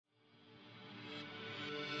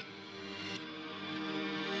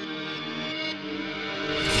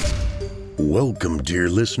Welcome, dear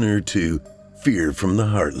listener, to Fear from the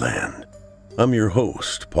Heartland. I'm your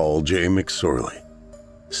host, Paul J. McSorley.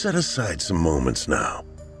 Set aside some moments now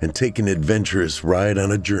and take an adventurous ride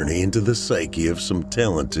on a journey into the psyche of some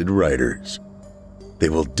talented writers. They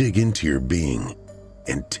will dig into your being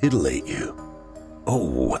and titillate you.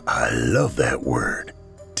 Oh, I love that word,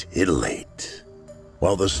 titillate.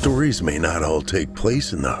 While the stories may not all take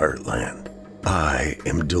place in the Heartland, I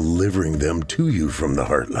am delivering them to you from the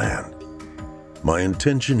Heartland. My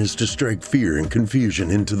intention is to strike fear and confusion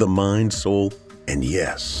into the mind, soul, and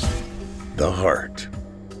yes, the heart.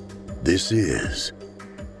 This is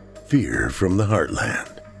Fear from the Heartland.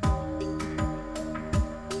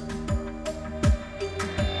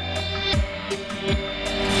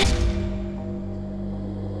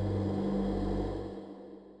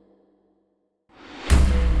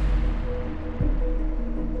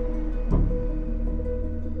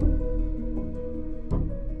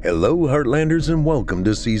 Hello, Heartlanders, and welcome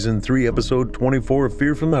to Season 3, Episode 24 of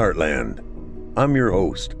Fear from the Heartland. I'm your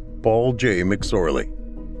host, Paul J. McSorley.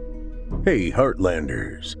 Hey,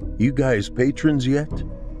 Heartlanders, you guys patrons yet?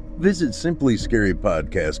 Visit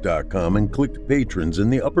simplyscarypodcast.com and click Patrons in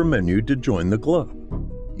the upper menu to join the club.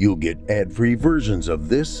 You'll get ad-free versions of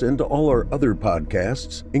this and all our other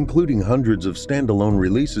podcasts, including hundreds of standalone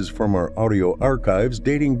releases from our audio archives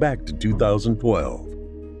dating back to 2012.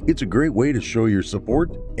 It's a great way to show your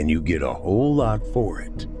support, and you get a whole lot for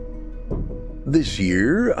it. This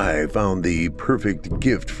year, I found the perfect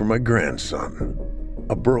gift for my grandson.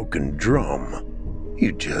 A broken drum.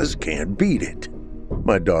 You just can't beat it.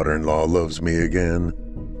 My daughter-in-law loves me again.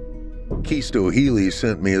 Keisto Healy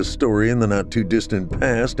sent me a story in the not-too-distant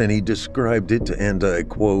past, and he described it, and I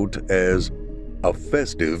quote, as a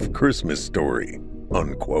festive Christmas story,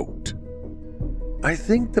 unquote. I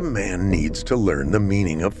think the man needs to learn the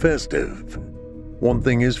meaning of festive. One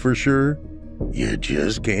thing is for sure, you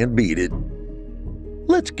just can't beat it.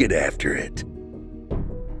 Let's get after it.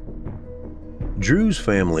 Drew's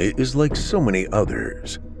family is like so many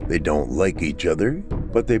others. They don't like each other,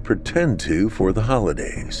 but they pretend to for the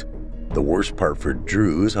holidays. The worst part for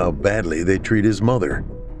Drew is how badly they treat his mother.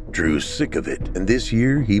 Drew's sick of it, and this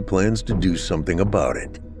year he plans to do something about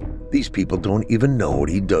it. These people don't even know what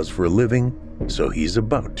he does for a living, so he's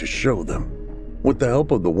about to show them. With the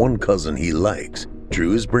help of the one cousin he likes,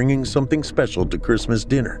 Drew is bringing something special to Christmas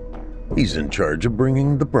dinner. He's in charge of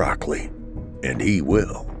bringing the broccoli, and he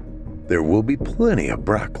will. There will be plenty of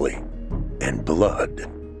broccoli and blood.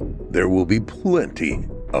 There will be plenty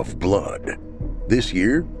of blood. This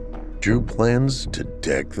year, Drew plans to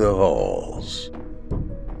deck the halls.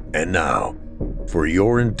 And now, for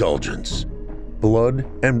your indulgence, Blood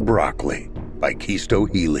and Broccoli by Keisto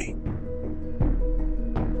Healy.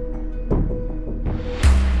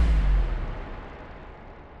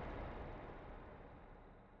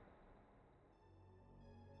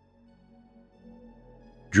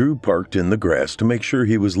 Drew parked in the grass to make sure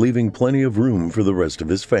he was leaving plenty of room for the rest of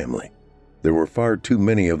his family. There were far too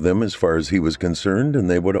many of them as far as he was concerned, and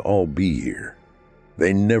they would all be here.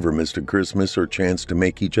 They never missed a Christmas or chance to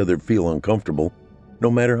make each other feel uncomfortable, no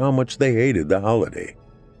matter how much they hated the holiday.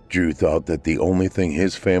 Drew thought that the only thing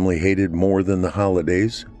his family hated more than the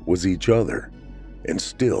holidays was each other. And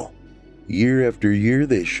still, year after year,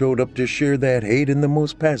 they showed up to share that hate in the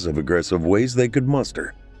most passive-aggressive ways they could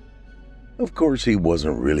muster. Of course, he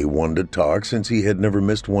wasn't really one to talk since he had never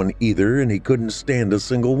missed one either, and he couldn't stand a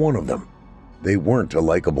single one of them. They weren't a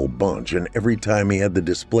likable bunch, and every time he had the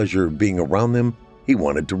displeasure of being around them, he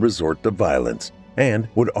wanted to resort to violence, and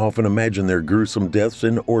would often imagine their gruesome deaths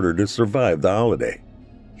in order to survive the holiday.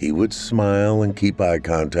 He would smile and keep eye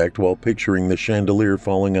contact while picturing the chandelier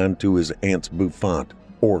falling onto his aunt's bouffant,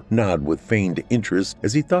 or nod with feigned interest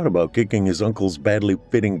as he thought about kicking his uncle's badly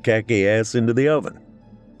fitting khaki ass into the oven.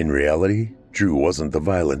 In reality, Drew wasn't the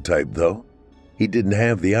violent type, though. He didn't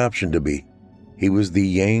have the option to be. He was the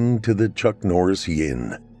yang to the Chuck Norris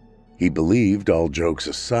yin. He believed, all jokes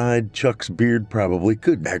aside, Chuck's beard probably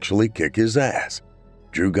could actually kick his ass.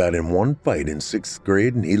 Drew got in one fight in 6th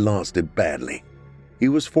grade and he lost it badly. He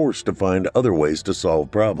was forced to find other ways to solve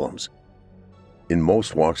problems. In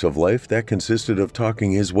most walks of life, that consisted of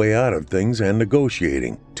talking his way out of things and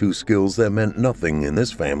negotiating, two skills that meant nothing in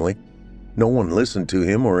this family. No one listened to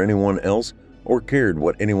him or anyone else, or cared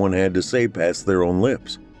what anyone had to say past their own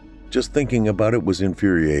lips. Just thinking about it was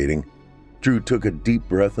infuriating. Drew took a deep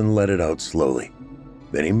breath and let it out slowly.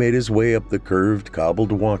 Then he made his way up the curved,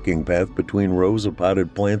 cobbled walking path between rows of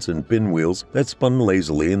potted plants and pinwheels that spun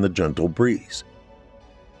lazily in the gentle breeze.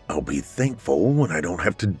 I'll be thankful when I don't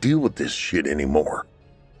have to deal with this shit anymore,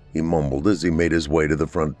 he mumbled as he made his way to the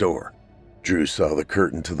front door. Drew saw the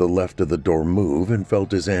curtain to the left of the door move and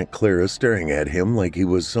felt his Aunt Clara staring at him like he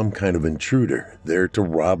was some kind of intruder, there to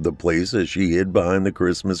rob the place as she hid behind the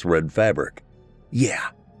Christmas red fabric. Yeah,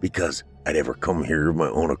 because I'd ever come here of my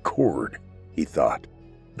own accord, he thought.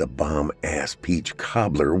 The bomb-ass peach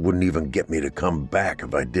cobbler wouldn't even get me to come back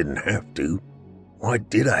if I didn't have to. Why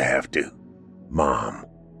did I have to? Mom.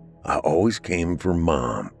 I always came for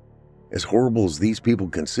Mom. As horrible as these people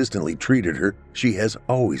consistently treated her, she has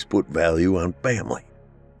always put value on family.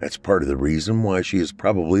 That's part of the reason why she is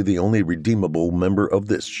probably the only redeemable member of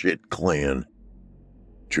this shit clan.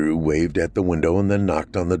 Drew waved at the window and then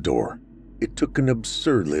knocked on the door. It took an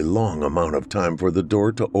absurdly long amount of time for the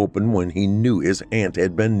door to open when he knew his aunt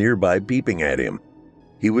had been nearby peeping at him.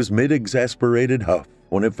 He was mid-exasperated huff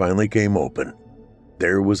when it finally came open.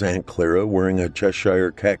 There was Aunt Clara wearing a Cheshire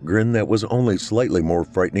cat grin that was only slightly more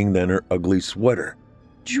frightening than her ugly sweater.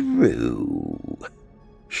 "Drew,"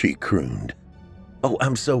 she crooned. "Oh,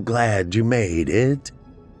 I'm so glad you made it.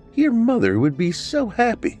 Your mother would be so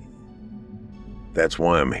happy." "That's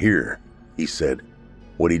why I'm here," he said.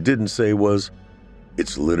 What he didn't say was,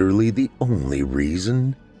 "It's literally the only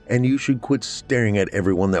reason, and you should quit staring at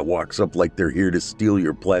everyone that walks up like they're here to steal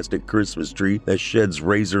your plastic Christmas tree that sheds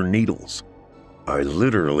razor needles. I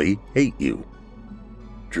literally hate you."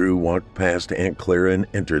 Drew walked past Aunt Clara and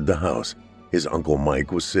entered the house. His Uncle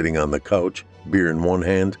Mike was sitting on the couch, beer in one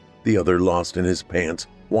hand, the other lost in his pants,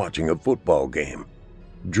 watching a football game.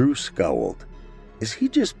 Drew scowled. Is he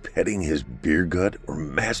just petting his beer gut or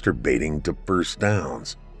masturbating to first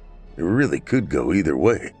downs? It really could go either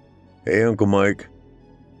way. "Hey, Uncle Mike."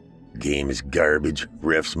 "Game is garbage.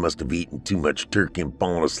 Refs must have eaten too much turkey and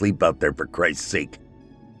fallen asleep out there for Christ's sake."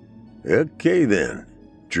 "Okay then,"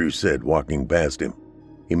 Drew said, walking past him.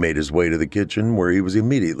 He made his way to the kitchen where he was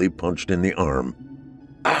immediately punched in the arm.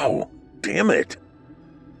 "Ow! Damn it!"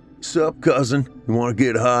 "Sup, cousin? You want to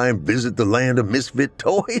get high and visit the land of misfit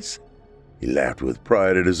toys?" He laughed with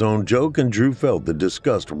pride at his own joke, and Drew felt the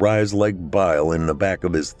disgust rise like bile in the back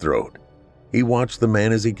of his throat. He watched the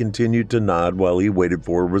man as he continued to nod while he waited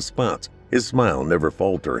for a response, his smile never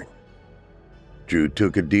faltering. Drew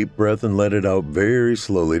took a deep breath and let it out very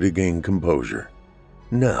slowly to gain composure.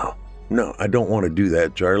 No, I don't want to do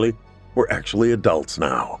that, Charlie. We're actually adults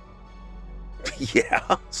now."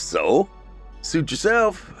 "Yeah, so? Suit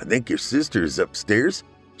yourself. I think your sister is upstairs.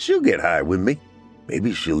 She'll get high with me.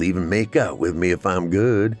 Maybe she'll even make out with me if I'm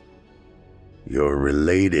good." "You're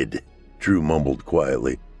related," Drew mumbled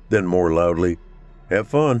quietly, then more loudly, "Have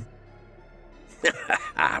fun."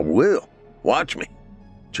 "I will. Watch me,"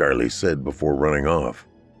 Charlie said before running off.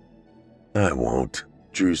 "I won't,"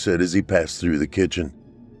 Drew said as he passed through the kitchen.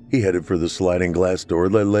 He headed for the sliding glass door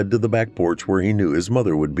that led to the back porch where he knew his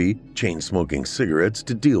mother would be, chain-smoking cigarettes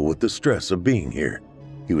to deal with the stress of being here.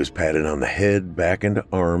 He was patted on the head, back, and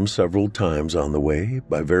arm several times on the way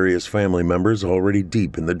by various family members already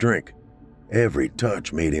deep in the drink. Every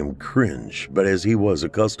touch made him cringe, but as he was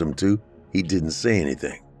accustomed to, he didn't say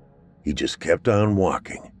anything. He just kept on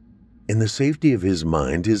walking. In the safety of his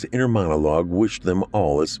mind, his inner monologue wished them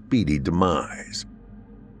all a speedy demise.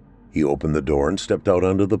 He opened the door and stepped out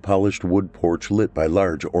onto the polished wood porch lit by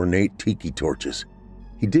large, ornate tiki torches.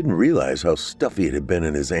 He didn't realize how stuffy it had been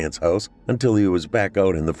in his aunt's house until he was back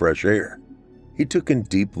out in the fresh air. He took in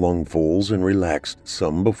deep lungfuls and relaxed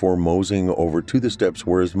some before moseying over to the steps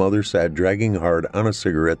where his mother sat dragging hard on a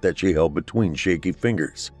cigarette that she held between shaky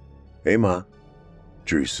fingers. "Hey, Ma,"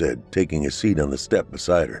 Drew said, taking a seat on the step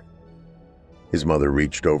beside her. His mother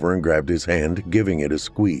reached over and grabbed his hand, giving it a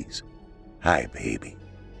squeeze. "Hi, baby.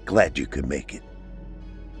 Glad you could make it."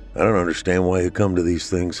 "I don't understand why you come to these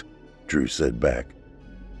things," Drew said back.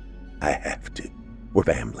 "I have to. We're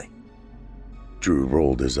family." Drew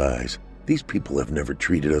rolled his eyes. "These people have never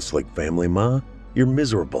treated us like family, Ma. You're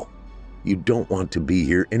miserable. You don't want to be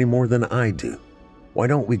here any more than I do. Why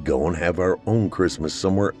don't we go and have our own Christmas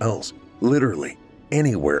somewhere else? Literally,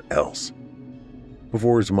 anywhere else."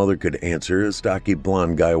 Before his mother could answer, a stocky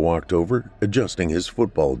blonde guy walked over, adjusting his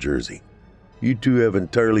football jersey. "You two have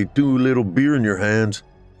entirely too little beer in your hands,"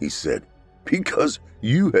 he said, "because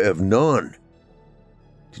you have none."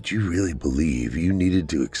 Did you really believe you needed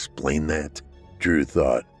to explain that? Drew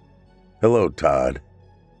thought. "Hello, Todd."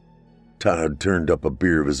 Todd turned up a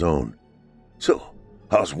beer of his own. "So,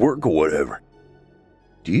 how's work or whatever?"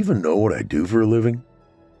 "Do you even know what I do for a living?"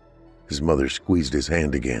 His mother squeezed his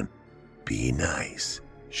hand again. "Be nice,"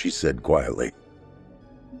 she said quietly.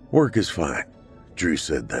 "Work is fine," Drew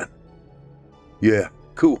said then. "Yeah,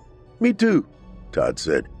 cool. Me too," Todd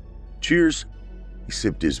said. "Cheers." He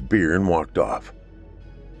sipped his beer and walked off.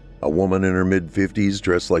 A woman in her mid-50s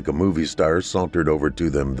dressed like a movie star sauntered over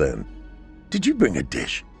to them then. Did you bring a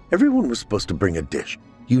dish? Everyone was supposed to bring a dish.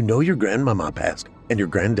 You know your grandmama passed, and your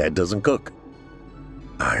granddad doesn't cook."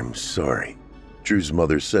 "I'm sorry," Drew's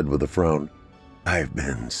mother said with a frown. "I've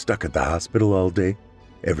been stuck at the hospital all day,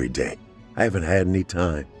 every day. I haven't had any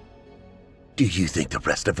time." "Do you think the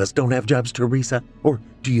rest of us don't have jobs, Teresa? Or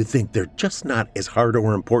do you think they're just not as hard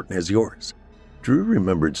or important as yours?" Drew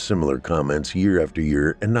remembered similar comments year after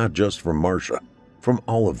year, and not just from Marcia, from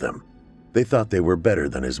all of them. They thought they were better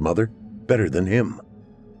than his mother, better than him.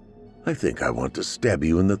 "I think I want to stab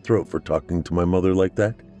you in the throat for talking to my mother like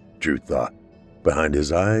that," Drew thought. Behind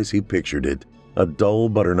his eyes, he pictured it, a dull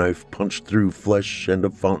butter knife punched through flesh and a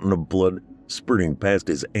fountain of blood spurting past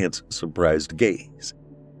his aunt's surprised gaze.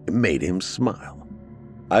 It made him smile.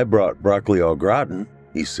 "I brought broccoli au gratin,"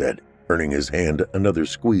 he said, earning his hand another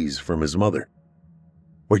squeeze from his mother.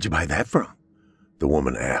 "Where'd you buy that from?" the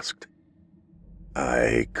woman asked.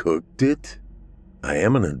 "I cooked it. I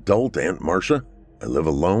am an adult, Aunt Marcia. I live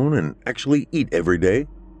alone and actually eat every day.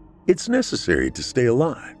 It's necessary to stay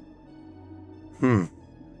alive."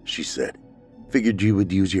 She said. "Figured you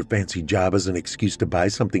would use your fancy job as an excuse to buy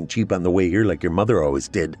something cheap on the way here like your mother always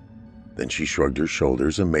did." Then she shrugged her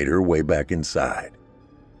shoulders and made her way back inside.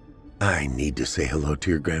 "I need to say hello to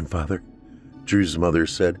your grandfather," Drew's mother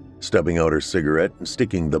said, stubbing out her cigarette and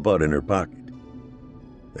sticking the butt in her pocket.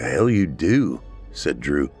 "The hell you do," said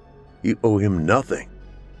Drew. "You owe him nothing."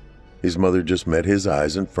 His mother just met his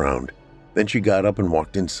eyes and frowned. Then she got up and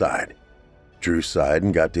walked inside. Drew sighed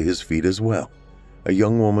and got to his feet as well. A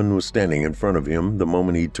young woman was standing in front of him the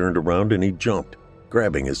moment he turned around, and he jumped,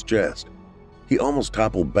 grabbing his chest. He almost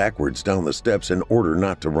toppled backwards down the steps in order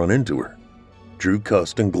not to run into her. Drew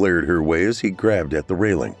cussed and glared her way as he grabbed at the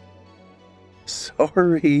railing.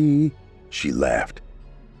 "Sorry," she laughed.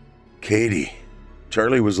 "Katie,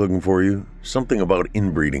 Charlie was looking for you. Something about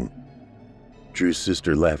inbreeding." Drew's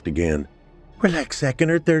sister laughed again. "We're like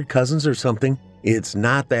second or third cousins or something. It's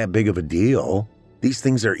not that big of a deal. These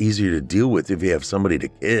things are easier to deal with if you have somebody to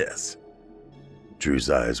kiss." Drew's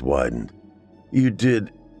eyes widened. "You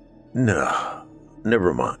did? No,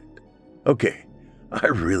 never mind. Okay, I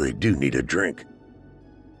really do need a drink."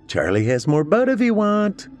 "Charlie has more butt if you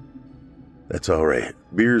want." "That's all right.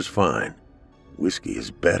 Beer's fine. Whiskey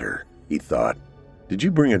is better," he thought. "Did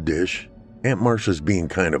you bring a dish? Aunt Marcia's being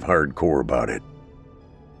kind of hardcore about it."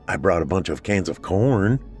 "I brought a bunch of cans of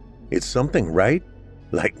corn. It's something, right?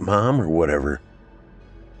 Like Mom or whatever."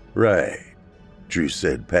 "Right," Drew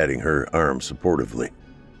said, patting her arm supportively.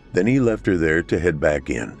 Then he left her there to head back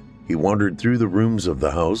in. He wandered through the rooms of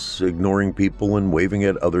the house, ignoring people and waving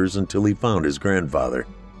at others until he found his grandfather.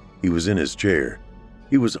 He was in his chair.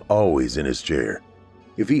 He was always in his chair.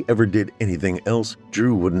 If he ever did anything else,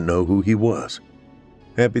 Drew wouldn't know who he was.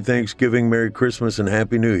 "Happy Thanksgiving, Merry Christmas, and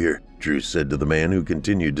Happy New Year," Drew said to the man who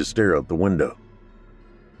continued to stare out the window.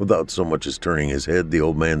 Without so much as turning his head, the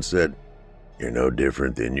old man said, "You're no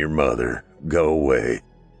different than your mother. Go away.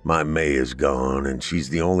 My May is gone, and she's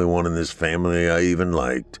the only one in this family I even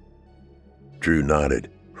liked." Drew nodded.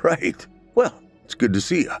 "Right. Well, it's good to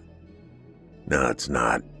see you." "No, it's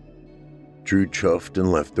not." Drew chuffed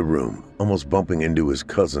and left the room, almost bumping into his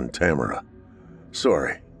cousin Tamara.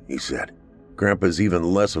 "Sorry," he said. "Grandpa's even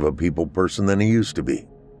less of a people person than he used to be."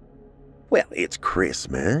 "Well, it's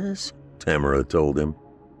Christmas," Tamara told him.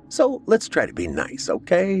 "So let's try to be nice,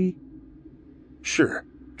 okay?" "Sure,"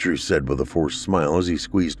 Drew said with a forced smile as he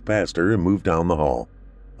squeezed past her and moved down the hall.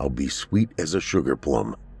 "I'll be sweet as a sugar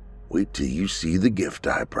plum. Wait till you see the gift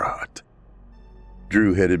I brought."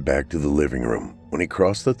 Drew headed back to the living room. When he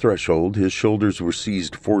crossed the threshold, his shoulders were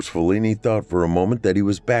seized forcefully, and he thought for a moment that he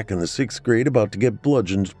was back in the 6th grade about to get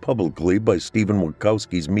bludgeoned publicly by Stephen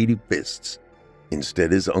Wachowski's meaty fists.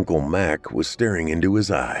 Instead, his Uncle Mac was staring into his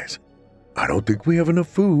eyes. "I don't think we have enough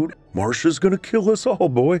food. Marcia's gonna kill us all,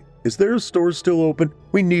 boy. Is there a store still open?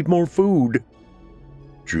 We need more food."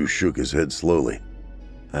 Drew shook his head slowly.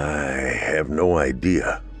 "I have no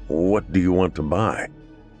idea. What do you want to buy?"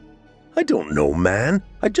 "I don't know, man.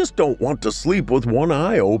 I just don't want to sleep with one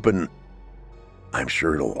eye open." "I'm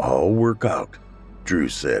sure it'll all work out," Drew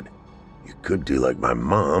said. "You could do like my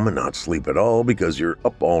mom and not sleep at all because you're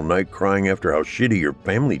up all night crying after how shitty your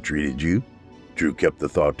family treated you." Drew kept the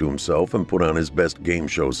thought to himself and put on his best game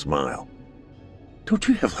show smile. "Don't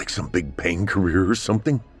you have like some big paying career or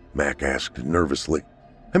something?" Mac asked nervously.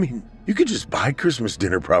 "I mean, you could just buy Christmas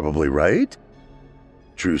dinner probably, right?"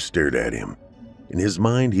 Drew stared at him. In his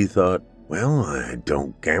mind, he thought, "Well, I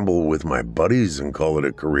don't gamble with my buddies and call it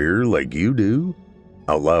a career like you do."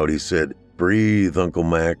 Out loud, he said, "Breathe, Uncle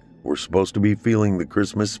Mac. We're supposed to be feeling the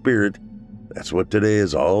Christmas spirit. That's what today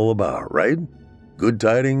is all about, right? Good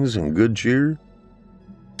tidings and good cheer."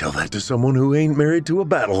 Tell that to someone who ain't married to a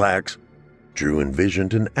battle axe. Drew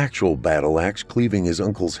envisioned an actual battle axe cleaving his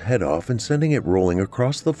uncle's head off and sending it rolling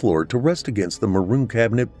across the floor to rest against the maroon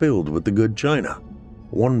cabinet filled with the good china.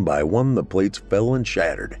 One by one, the plates fell and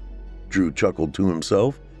shattered. Drew chuckled to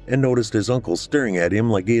himself and noticed his uncle staring at him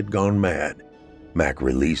like he had gone mad. Mac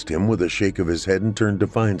released him with a shake of his head and turned to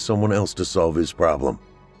find someone else to solve his problem.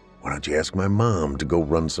 Why don't you ask my mom to go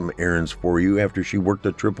run some errands for you after she worked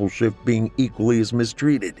a triple shift being equally as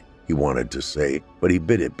mistreated? He wanted to say, but he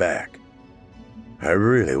bit it back. I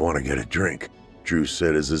really want to get a drink, Drew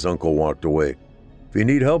said as his uncle walked away. If you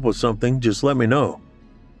need help with something, just let me know.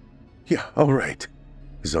 Yeah, all right,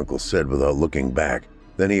 his uncle said without looking back.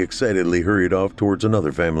 Then he excitedly hurried off towards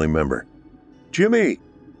another family member. Jimmy,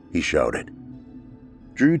 he shouted.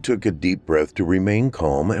 Drew took a deep breath to remain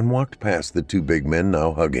calm and walked past the two big men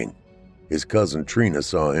now hugging. His cousin Trina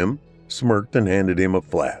saw him, smirked, and handed him a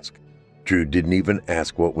flask. Drew didn't even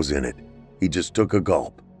ask what was in it. He just took a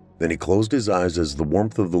gulp. Then he closed his eyes as the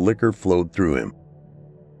warmth of the liquor flowed through him.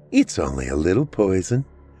 It's only a little poison,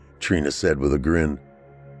 Trina said with a grin.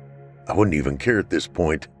 I wouldn't even care at this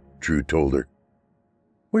point, Drew told her.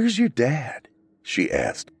 Where's your dad? She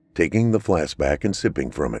asked, taking the flask back and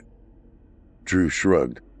sipping from it. Drew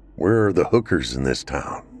shrugged. Where are the hookers in this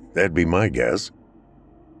town? That'd be my guess.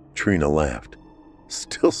 Trina laughed.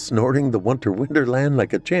 Still snorting the Winter Wonderland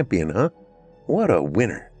like a champion, huh? What a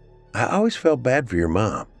winner. I always felt bad for your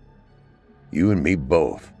mom. You and me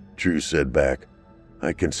both, Drew said back.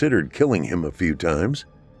 I considered killing him a few times.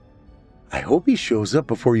 I hope he shows up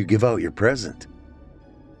before you give out your present.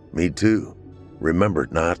 Me too. Remember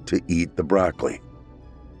not to eat the broccoli.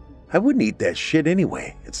 I wouldn't eat that shit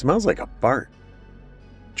anyway. It smells like a fart.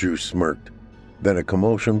 Drew smirked. Then a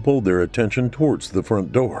commotion pulled their attention towards the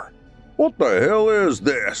front door. What the hell is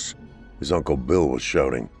this? His Uncle Bill was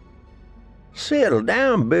shouting. Settle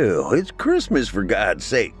down, Bill. It's Christmas, for God's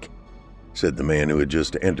sake, said the man who had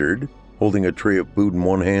just entered, holding a tray of food in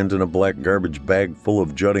one hand and a black garbage bag full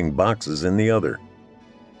of jutting boxes in the other.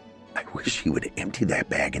 I wish he would empty that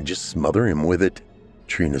bag and just smother him with it,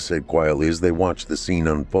 Trina said quietly as they watched the scene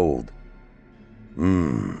unfold.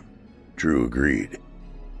 Drew agreed.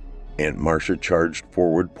 Aunt Marcia charged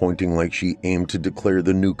forward, pointing like she aimed to declare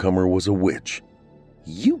the newcomer was a witch.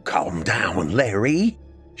 You calm down, Larry,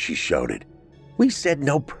 she shouted. We said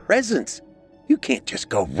no presents. You can't just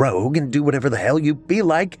go rogue and do whatever the hell you feel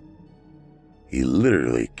like. He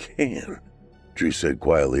literally can, Drew said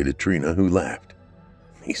quietly to Trina, who laughed.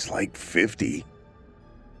 He's like 50.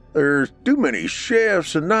 There's too many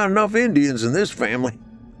chefs and not enough Indians in this family,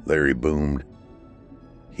 Larry boomed.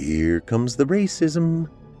 Here comes the racism,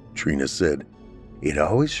 Trina said. It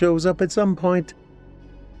always shows up at some point.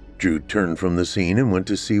 Drew turned from the scene and went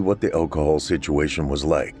to see what the alcohol situation was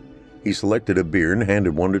like. He selected a beer and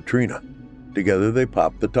handed one to Trina. Together they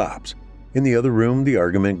popped the tops. In the other room, the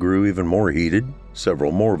argument grew even more heated,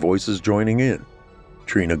 several more voices joining in.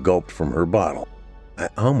 Trina gulped from her bottle. I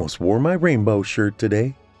almost wore my rainbow shirt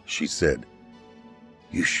today, she said.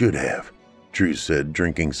 You should have, Drew said,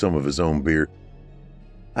 drinking some of his own beer.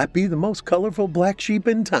 I'd be the most colorful black sheep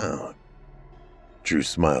in town. Drew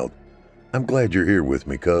smiled. I'm glad you're here with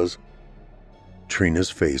me, cuz. Trina's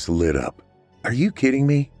face lit up. Are you kidding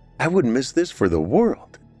me? I wouldn't miss this for the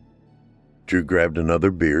world. Drew grabbed another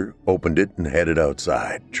beer, opened it, and headed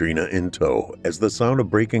outside, Trina in tow, as the sound of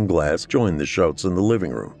breaking glass joined the shouts in the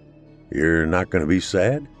living room. You're not going to be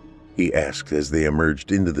sad? He asked as they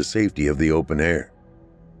emerged into the safety of the open air.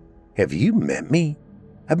 Have you met me?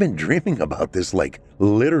 I've been dreaming about this, like,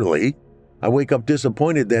 literally. I wake up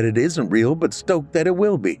disappointed that it isn't real, but stoked that it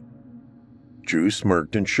will be. Drew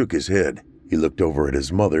smirked and shook his head. He looked over at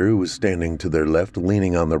his mother, who was standing to their left,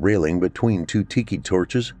 leaning on the railing between two tiki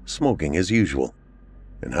torches, smoking as usual.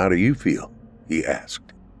 And how do you feel? He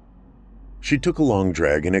asked. She took a long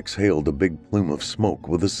drag and exhaled a big plume of smoke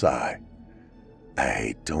with a sigh.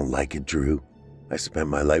 I don't like it, Drew. I spent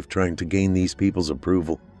my life trying to gain these people's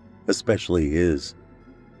approval, especially his.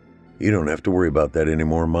 You don't have to worry about that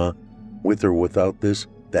anymore, Ma. With or without this,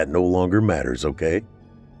 that no longer matters, okay?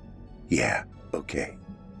 Yeah, okay.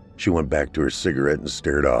 She went back to her cigarette and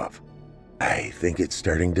stared off. I think it's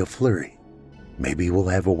starting to flurry. Maybe we'll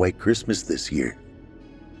have a white Christmas this year.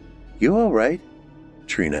 You all right?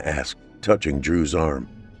 Trina asked, touching Drew's arm.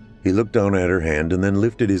 He looked down at her hand and then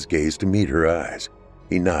lifted his gaze to meet her eyes.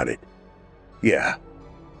 He nodded. Yeah,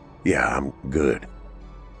 I'm good.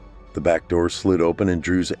 The back door slid open and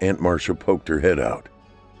Drew's Aunt Marcia poked her head out.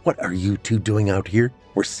 What are you two doing out here?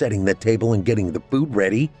 We're setting the table and getting the food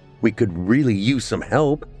ready. We could really use some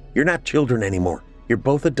help. You're not children anymore. You're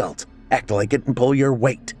both adults. Act like it and pull your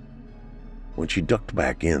weight. When she ducked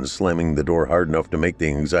back in, slamming the door hard enough to make the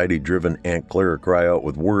anxiety-driven Aunt Clara cry out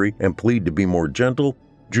with worry and plead to be more gentle,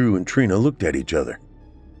 Drew and Trina looked at each other.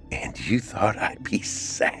 "And you thought I'd be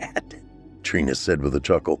sad?" Trina said with a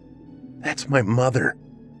chuckle. "That's my mother.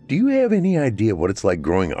 Do you have any idea what it's like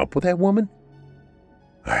growing up with that woman?"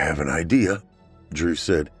 "I have an idea," Drew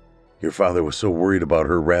said. "Your father was so worried about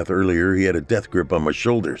her wrath earlier he had a death grip on my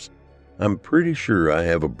shoulders. I'm pretty sure I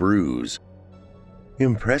have a bruise."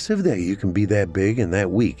 "Impressive that you can be that big and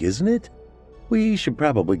that weak, isn't it? We should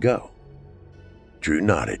probably go." Drew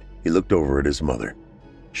nodded. He looked over at his mother.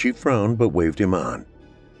 She frowned but waved him on.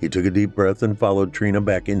 He took a deep breath and followed Trina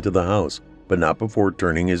back into the house, but not before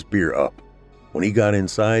turning his beer up. When he got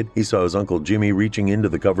inside, he saw his Uncle Jimmy reaching into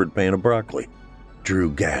the covered pan of broccoli. Drew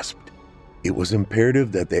gasped. It was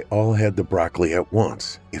imperative that they all had the broccoli at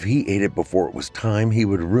once. If he ate it before it was time, he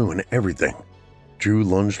would ruin everything. Drew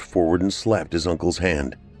lunged forward and slapped his uncle's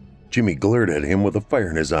hand. Jimmy glared at him with a fire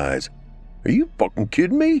in his eyes. "Are you fucking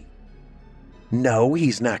kidding me?" "No,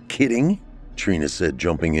 he's not kidding," Trina said,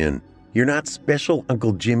 jumping in. "You're not special,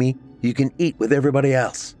 Uncle Jimmy. You can eat with everybody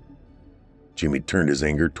else." Jimmy turned his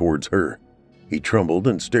anger towards her. He trembled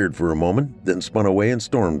and stared for a moment, then spun away and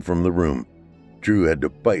stormed from the room. Drew had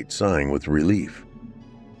to fight, sighing with relief.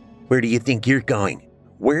 "Where do you think you're going?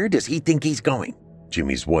 Where does he think he's going?"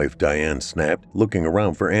 Jimmy's wife, Diane, snapped, looking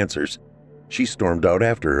around for answers. She stormed out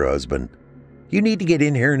after her husband. "You need to get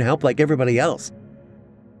in here and help like everybody else."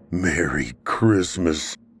 "Merry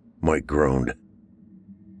Christmas," Mike groaned.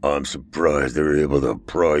 "I'm surprised they were able to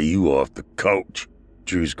pry you off the couch,"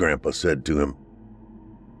 Drew's grandpa said to him.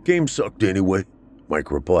 "Game sucked anyway," Mike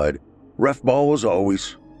replied. "Ref ball as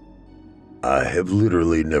always." "I have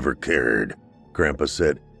literally never cared," Grandpa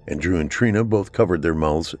said, and Drew and Trina both covered their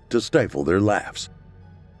mouths to stifle their laughs.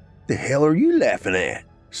 "The hell are you laughing at?"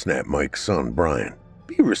 snapped Mike's son, Brian.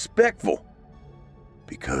 "Be respectful."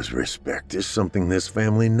 "Because respect is something this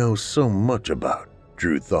family knows so much about,"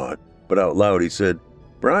 Drew thought, but out loud he said,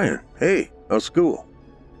 "Brian, hey, how's school?"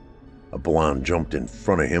 A blonde jumped in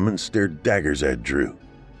front of him and stared daggers at Drew.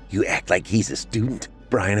 "You act like he's a student.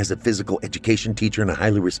 Brian is a physical education teacher and a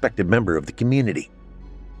highly respected member of the community."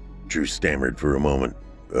 Drew stammered for a moment.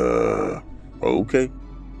 Okay."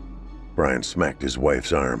 Brian smacked his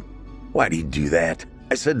wife's arm. "Why'd he do that?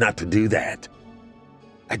 I said not to do that."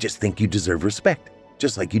 "I just think you deserve respect,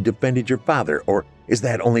 just like you defended your father, or is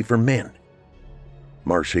that only for men?"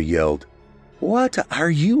 Marcia yelled, "What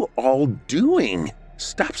are you all doing?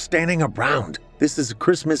 Stop standing around. This is a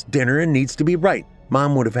Christmas dinner and needs to be right.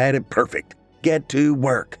 Mom would have had it perfect. Get to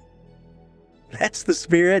work." "That's the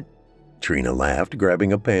spirit," Trina laughed,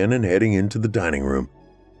 grabbing a pan and heading into the dining room.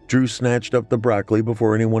 Drew snatched up the broccoli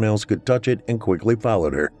before anyone else could touch it and quickly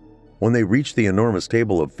followed her. When they reached the enormous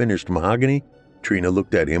table of finished mahogany, Trina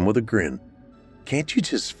looked at him with a grin. "Can't you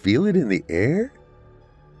just feel it in the air?"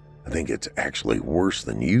 "I think it's actually worse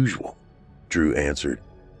than usual," Drew answered.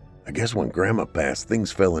 "I guess when Grandma passed,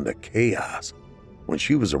 things fell into chaos. When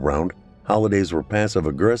she was around, holidays were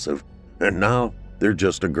passive-aggressive, and now they're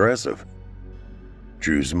just aggressive."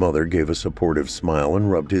 Drew's mother gave a supportive smile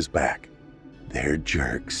and rubbed his back. "They're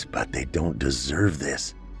jerks, but they don't deserve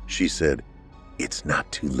this," she said. "It's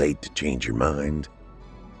not too late to change your mind."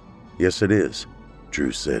 "Yes, it is,"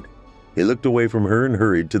 Drew said. He looked away from her and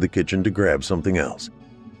hurried to the kitchen to grab something else.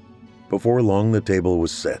 Before long, the table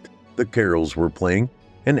was set, the carols were playing,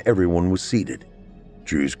 and everyone was seated.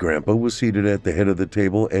 Drew's grandpa was seated at the head of the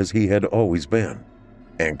table as he had always been.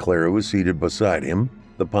 Aunt Clara was seated beside him,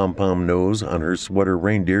 the pom-pom nose on her sweater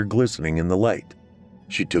reindeer glistening in the light.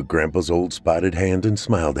 She took Grandpa's old spotted hand and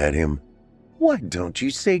smiled at him. "Why don't you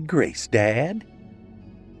say grace, Dad?"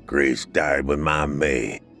 "Grace died with my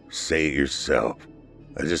May. Say it yourself.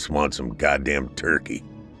 I just want some goddamn turkey."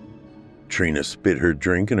 Trina spit her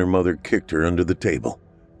drink and her mother kicked her under the table.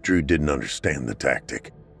 Drew didn't understand the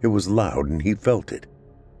tactic. It was loud and he felt it.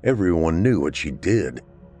 Everyone knew what she did.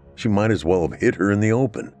 She might as well have hit her in the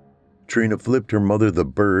open. Trina flipped her mother the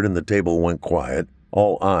bird and the table went quiet,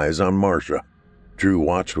 all eyes on Marcia. Drew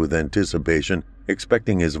watched with anticipation,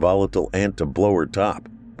 expecting his volatile aunt to blow her top,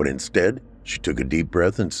 but instead, she took a deep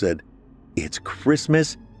breath and said, "It's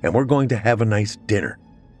Christmas, and we're going to have a nice dinner.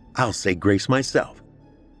 I'll say grace myself."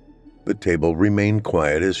 The table remained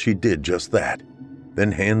quiet as she did just that.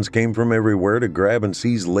 Then hands came from everywhere to grab and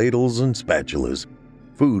seize ladles and spatulas.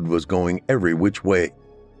 Food was going every which way.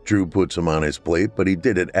 Drew put some on his plate, but he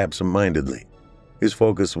did it absent-mindedly. His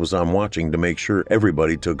focus was on watching to make sure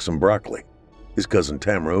everybody took some broccoli. His cousin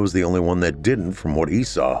Tamara was the only one that didn't from what he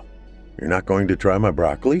saw. "You're not going to try my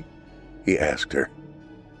broccoli?" he asked her.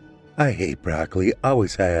 "I hate broccoli,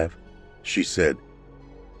 always have," she said.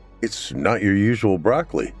 "It's not your usual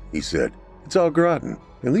broccoli," he said. "It's au gratin.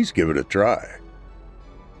 At least give it a try."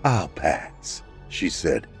 "I'll pass," she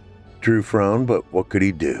said. Drew frowned, but what could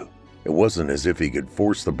he do? It wasn't as if he could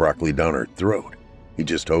force the broccoli down her throat. He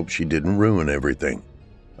just hoped she didn't ruin everything.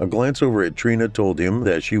 A glance over at Trina told him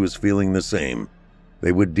that she was feeling the same.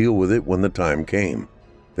 They would deal with it when the time came.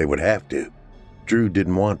 They would have to. Drew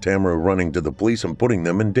didn't want Tamara running to the police and putting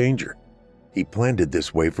them in danger. He planned it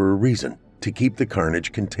this way for a reason, to keep the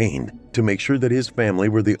carnage contained, to make sure that his family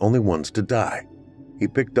were the only ones to die. He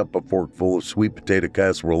picked up a forkful of sweet potato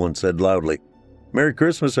casserole and said loudly, "Merry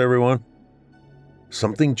Christmas, everyone."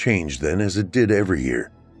 Something changed then, as it did every year.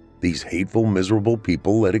 These hateful, miserable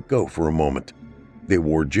people let it go for a moment. They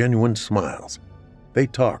wore genuine smiles. They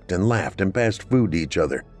talked and laughed and passed food to each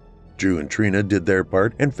other. Drew and Trina did their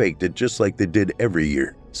part and faked it just like they did every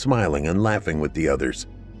year, smiling and laughing with the others.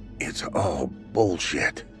 It's all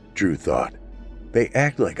bullshit, Drew thought. They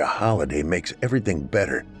act like a holiday makes everything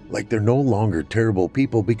better, like they're no longer terrible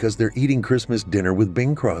people because they're eating Christmas dinner with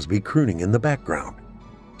Bing Crosby crooning in the background.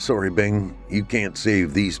 Sorry, Bing, you can't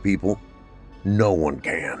save these people. No one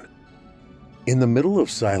can. In the middle of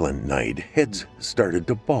silent night, heads started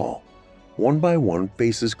to fall. One by one,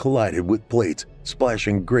 faces collided with plates,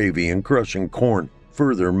 splashing gravy and crushing corn,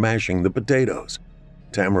 further mashing the potatoes.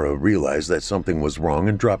 Tamara realized that something was wrong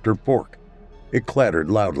and dropped her fork. It clattered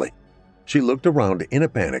loudly. She looked around in a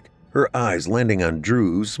panic, her eyes landing on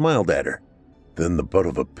Drew, who smiled at her. Then the butt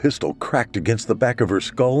of a pistol cracked against the back of her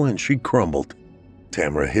skull and she crumbled.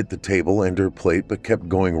 Tamara hit the table and her plate but kept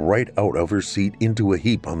going right out of her seat into a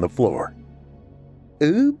heap on the floor.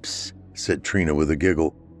 "Oops," said Trina with a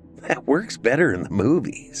giggle. "That works better in the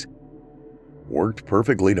movies." "Worked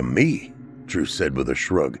perfectly to me," Drew said with a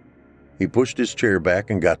shrug. He pushed his chair back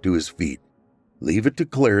and got to his feet. Leave it to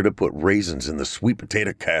Claire to put raisins in the sweet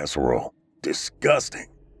potato casserole. Disgusting.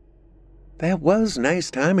 "That was nice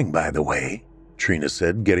timing, by the way," Trina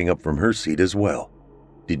said, getting up from her seat as well.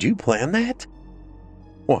 "Did you plan that?"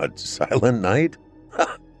 "What, Silent Night?"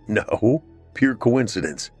 "Ha, no, pure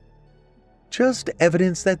coincidence." "Just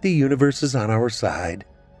evidence that the universe is on our side."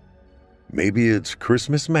 "Maybe it's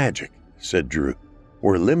Christmas magic," said Drew.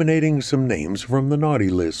 "We're eliminating some names from the naughty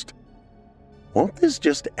list." "Won't this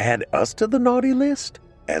just add us to the naughty list?"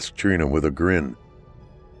 asked Trina with a grin.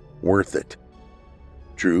 "Worth it."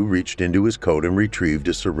 Drew reached into his coat and retrieved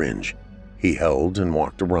a syringe. He held and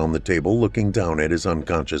walked around the table looking down at his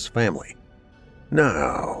unconscious family.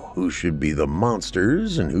 Now, who should be the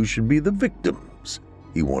monsters and who should be the victims?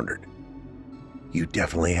 He wondered. "You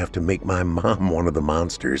definitely have to make my mom one of the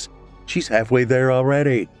monsters. She's halfway there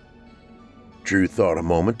already." Drew thought a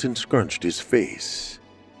moment and scrunched his face.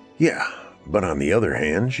 "Yeah, but on the other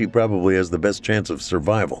hand, she probably has the best chance of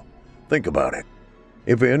survival. Think about it.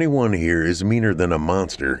 If anyone here is meaner than a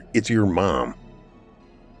monster, it's your mom."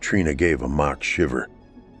 Trina gave a mock shiver.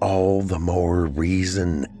 "All the more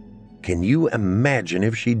reason. Can you imagine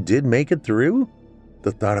if she did make it through?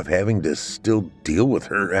 The thought of having to still deal with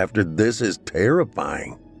her after this is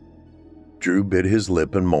terrifying." Drew bit his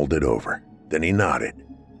lip and mulled it over. Then he nodded.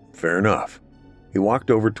 Fair enough. He walked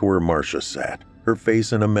over to where Marcia sat, her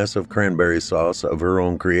face in a mess of cranberry sauce of her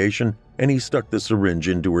own creation, and he stuck the syringe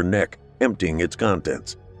into her neck, emptying its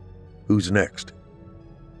contents. "Who's next?"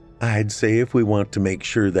 "I'd say if we want to make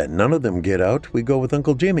sure that none of them get out, we go with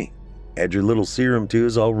Uncle Jimmy. Add your little serum to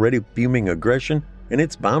his already fuming aggression, and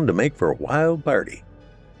it's bound to make for a wild party."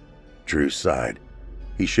 Drew sighed.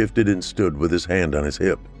 He shifted and stood with his hand on his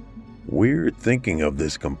hip. "We're thinking of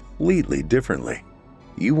this completely differently.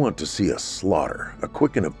 You want to see a slaughter, a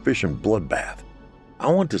quick and efficient bloodbath.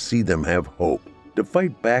 I want to see them have hope, to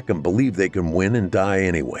fight back and believe they can win and die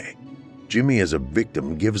anyway. Jimmy as a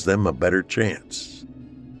victim gives them a better chance."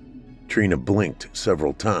 Trina blinked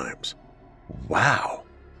several times. "Wow,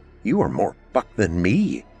 you are more fucked than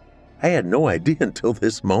me. I had no idea until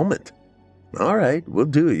this moment. All right, we'll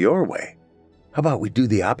do it your way. How about we do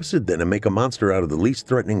the opposite then and make a monster out of the least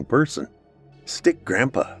threatening person? Stick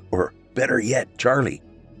Grandpa, or better yet, Charlie."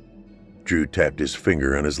 Drew tapped his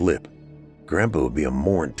finger on his lip. "Grandpa would be a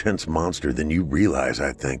more intense monster than you realize,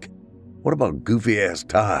 I think. What about goofy-ass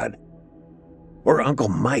Todd? Or Uncle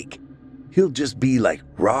Mike? He'll just be like,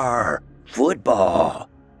 rawr, football."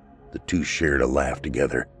 The two shared a laugh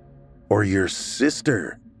together. "Or your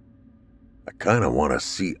sister." "I kind of want to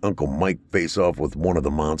see Uncle Mike face off with one of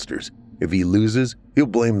the monsters. If he loses, he'll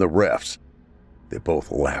blame the refs." They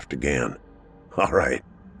both laughed again. "All right,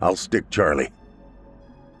 I'll stick Charlie."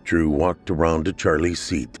 Drew walked around to Charlie's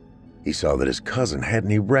seat. He saw that his cousin had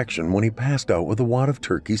an erection when he passed out with a wad of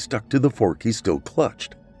turkey stuck to the fork he still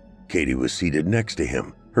clutched. Katie was seated next to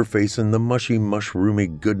him, her face in the mushy,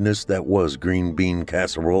 mushroomy goodness that was green bean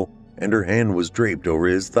casserole, and her hand was draped over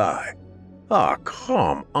his thigh. "Aw,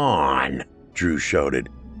 come on," Drew shouted.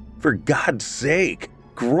 "For God's sake,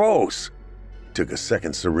 gross." He took a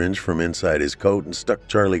second syringe from inside his coat and stuck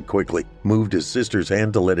Charlie quickly, moved his sister's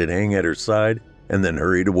hand to let it hang at her side, and then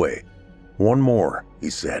hurried away. "One more," he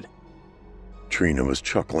said. Trina was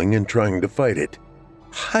chuckling and trying to fight it.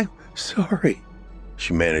 "I'm sorry,"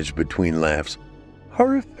 she managed between laughs.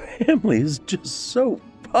 "Our family is just so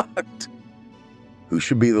fucked." "Who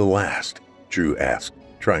should be the last?" Drew asked,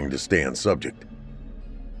 trying to stay on subject.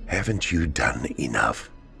 "Haven't you done enough?"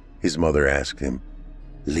 his mother asked him.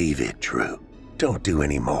 "Leave it, Drew. Don't do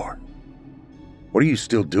any more." "What are you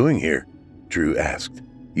still doing here?" Drew asked.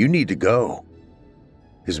 "You need to go."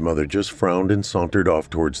 His mother just frowned and sauntered off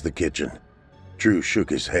towards the kitchen. Drew shook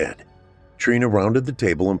his head. Trina rounded the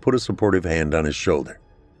table and put a supportive hand on his shoulder.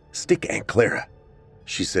 "Stick Aunt Clara,"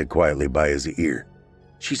 she said quietly by his ear.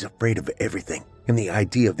 "She's afraid of everything, and the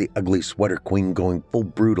idea of the ugly sweater queen going full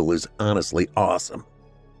brutal is honestly awesome."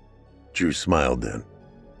 Drew smiled then.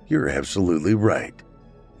 "You're absolutely right."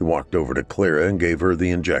 He walked over to Clara and gave her the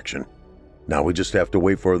injection. "Now we just have to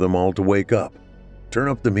wait for them all to wake up. Turn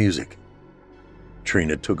up the music."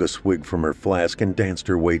 Trina took a swig from her flask and danced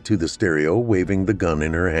her way to the stereo, waving the gun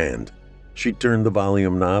in her hand. She turned the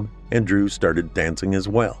volume knob, and Drew started dancing as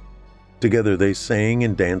well. Together they sang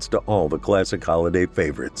and danced to all the classic holiday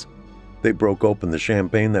favorites. They broke open the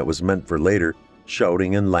champagne that was meant for later,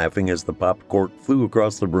 shouting and laughing as the popped cork flew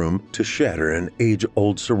across the room to shatter an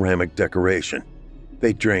age-old ceramic decoration.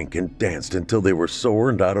 They drank and danced until they were sore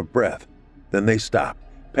and out of breath. Then they stopped,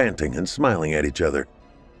 panting and smiling at each other.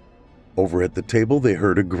 Over at the table they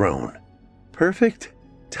heard a groan. "Perfect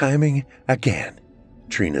timing again,"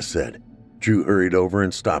 Trina said. Drew hurried over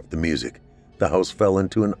and stopped the music. The house fell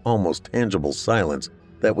into an almost tangible silence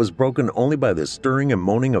that was broken only by the stirring and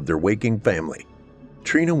moaning of their waking family.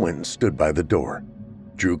 Trina went and stood by the door.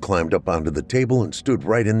 Drew climbed up onto the table and stood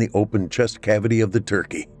right in the open chest cavity of the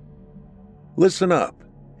turkey. "Listen up,"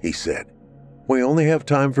 he said. "We only have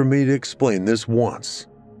time for me to explain this once."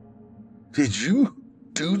 "Did you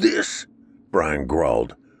do this?" Brian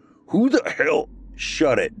growled. "Who the hell—"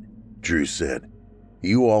 "Shut it," Drew said.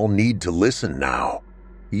 "You all need to listen now.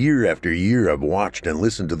 Year after year I've watched and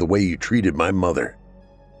listened to the way you treated my mother."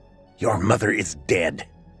 "Your mother is dead,"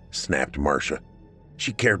 snapped Marcia.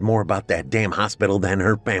 "She cared more about that damn hospital than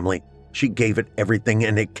her family. She gave it everything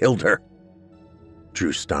and it killed her."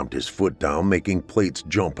 Drew stomped his foot down, making plates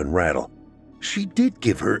jump and rattle. "She did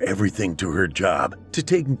give her everything to her job, to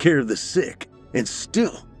taking care of the sick, and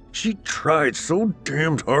still, she tried so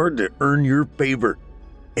damned hard to earn your favor,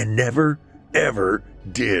 and never, ever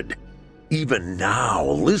did. Even now,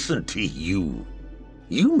 listen to you.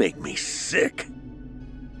 You make me sick."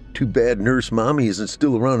 "Too bad Nurse Mommy isn't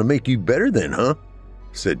still around to make you better then, huh?"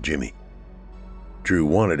 said Jimmy. Drew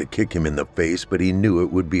wanted to kick him in the face, but he knew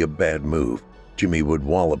it would be a bad move. Jimmy would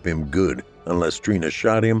wallop him good unless Trina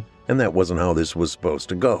shot him, and that wasn't how this was supposed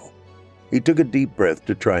to go. He took a deep breath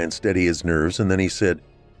to try and steady his nerves, and then he said,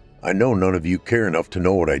 "I know none of you care enough to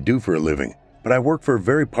know what I do for a living, but I work for a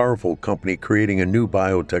very powerful company creating a new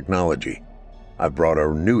biotechnology. I brought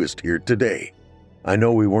our newest here today. I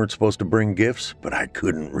know we weren't supposed to bring gifts, but I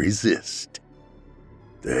couldn't resist."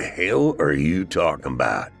 "The hell are you talking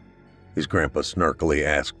about?" his grandpa snarkily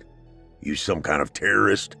asked. "You some kind of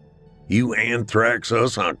terrorist? You anthrax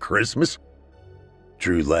us on Christmas?"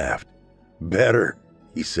 Drew laughed. "Better,"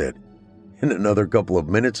 he said. "In another couple of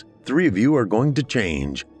minutes, 3 of you are going to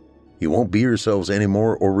change. You won't be yourselves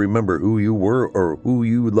anymore or remember who you were or who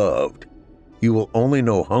you loved. You will only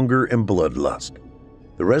know hunger and bloodlust.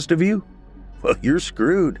 The rest of you? Well, you're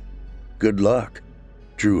screwed. Good luck."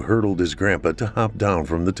 Drew hurdled his grandpa to hop down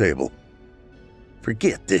from the table.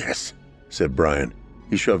 "Forget this," said Brian.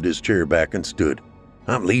 He shoved his chair back and stood.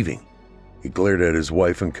 "I'm leaving." He glared at his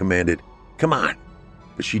wife and commanded, "Come on."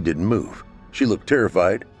 But she didn't move. She looked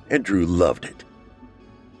terrified, and Drew loved it.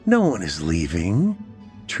 "No one is leaving,"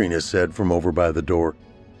 Trina said from over by the door.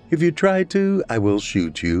 "If you try to, I will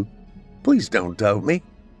shoot you. Please don't doubt me."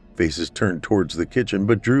 Faces turned towards the kitchen,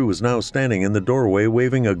 but Drew was now standing in the doorway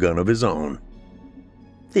waving a gun of his own.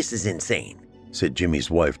 "This is insane," said Jimmy's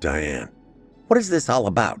wife, Diane. "What is this all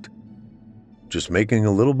about?" "Just making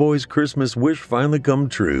a little boy's Christmas wish finally come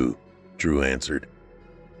true," Drew answered.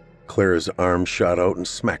 Clara's arm shot out and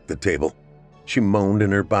smacked the table. She moaned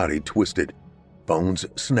and her body twisted. Bones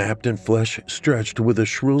snapped and flesh stretched with a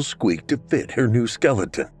shrill squeak to fit her new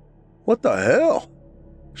skeleton. "What the hell?"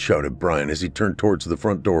 shouted Brian as he turned towards the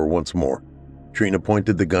front door once more. Trina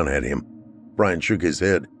pointed the gun at him. Brian shook his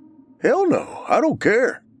head. Hell no, I don't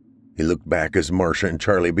care. He looked back as Marcia and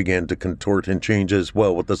Charlie began to contort and change as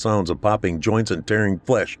well with the sounds of popping joints and tearing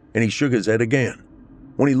flesh, and he shook his head again.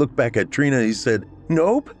 When he looked back at Trina, he said,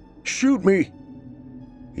 "Nope, shoot me."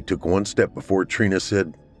 He took one step before Trina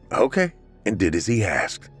said, "Okay," and did as he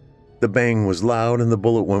asked. The bang was loud and the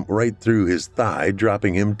bullet went right through his thigh,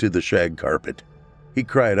 dropping him to the shag carpet. He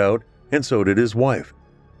cried out, and so did his wife.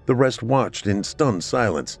 The rest watched in stunned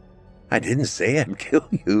silence. "I didn't say I'd kill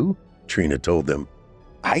you," Trina told them.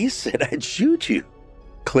 "I said I'd shoot you.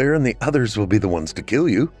 Claire and the others will be the ones to kill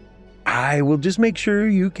you. I will just make sure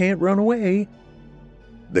you can't run away."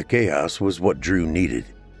 The chaos was what Drew needed.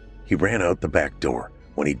 He ran out the back door.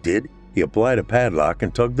 When he did, he applied a padlock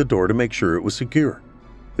and tugged the door to make sure it was secure.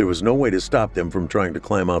 There was no way to stop them from trying to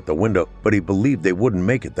climb out the window, but he believed they wouldn't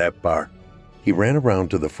make it that far. He ran around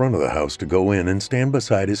to the front of the house to go in and stand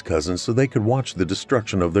beside his cousins so they could watch the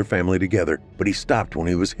destruction of their family together, but he stopped when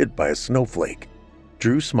he was hit by a snowflake.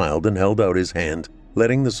 Drew smiled and held out his hand,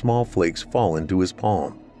 letting the small flakes fall into his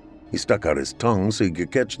palm. He stuck out his tongue so he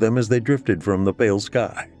could catch them as they drifted from the pale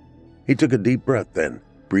sky. He took a deep breath then,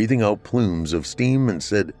 breathing out plumes of steam, and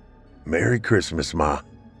said, "Merry Christmas, Ma."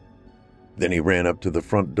 Then he ran up to the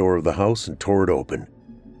front door of the house and tore it open.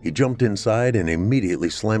 He jumped inside and immediately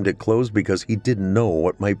slammed it closed because he didn't know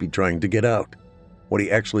what might be trying to get out. What he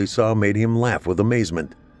actually saw made him laugh with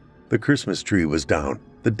amazement. The Christmas tree was down.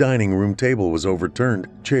 The dining room table was overturned.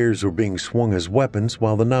 Chairs were being swung as weapons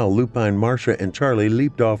while the now lupine Marcia and Charlie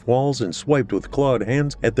leaped off walls and swiped with clawed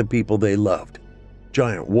hands at the people they loved.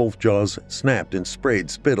 Giant wolf jaws snapped and sprayed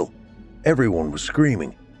spittle. Everyone was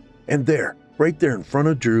screaming. And there, right there in front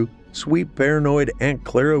of Drew, sweet paranoid Aunt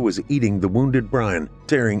Clara was eating the wounded Brian,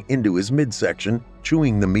 tearing into his midsection,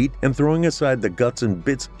 chewing the meat, and throwing aside the guts and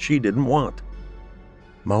bits she didn't want.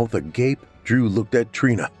 Mouth agape, Drew looked at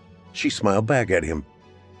Trina. She smiled back at him.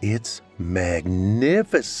 "It's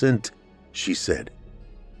magnificent," she said.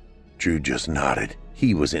 Drew just nodded.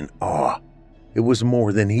 He was in awe. It was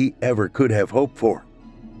more than he ever could have hoped for.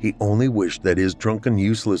 He only wished that his drunken,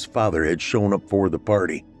 useless father had shown up for the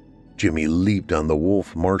party. Jimmy leaped on the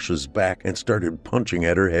wolf Marcia's back and started punching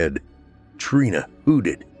at her head. Trina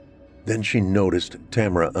hooted. Then she noticed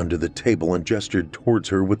Tamara under the table and gestured towards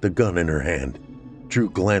her with the gun in her hand. Drew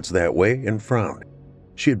glanced that way and frowned.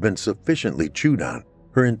 She had been sufficiently chewed on,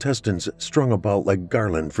 her intestines strung about like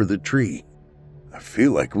garland for the tree. "I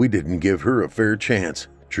feel like we didn't give her a fair chance,"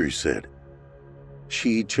 Drew said.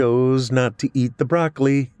 "She chose not to eat the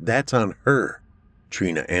broccoli. That's on her,"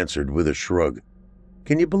 Trina answered with a shrug.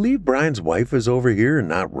 "Can you believe Brian's wife is over here and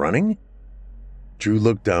not running?" Drew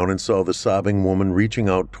looked down and saw the sobbing woman reaching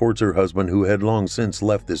out towards her husband who had long since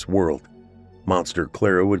left this world. Monster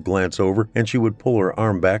Clara would glance over and she would pull her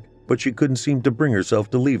arm back, but she couldn't seem to bring herself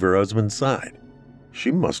to leave her husband's side.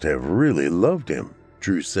 "She must have really loved him,"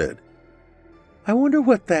 Drew said. "I wonder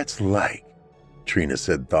what that's like," Trina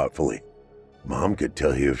said thoughtfully. Mom could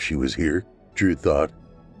tell you if she was here, Drew thought.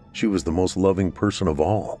 She was the most loving person of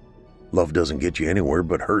all. Love doesn't get you anywhere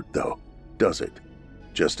but hurt, though, does it?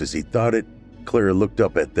 Just as he thought it, Clara looked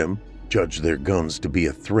up at them, judged their guns to be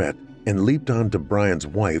a threat, and leaped onto Brian's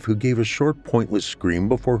wife, who gave a short, pointless scream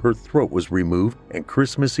before her throat was removed and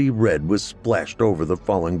Christmassy red was splashed over the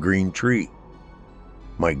fallen green tree.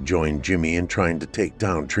 Mike joined Jimmy in trying to take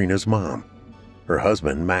down Trina's mom. Her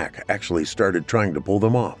husband, Mac, actually started trying to pull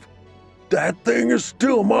them off. "That thing is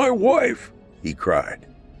still my wife," he cried.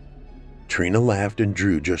 Trina laughed and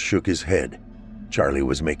Drew just shook his head. Charlie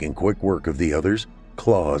was making quick work of the others,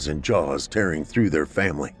 claws and jaws tearing through their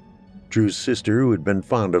family. Drew's sister, who had been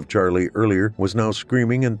fond of Charlie earlier, was now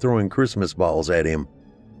screaming and throwing Christmas balls at him.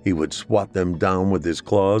 He would swat them down with his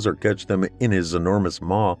claws or catch them in his enormous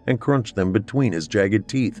maw and crunch them between his jagged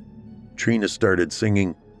teeth. Trina started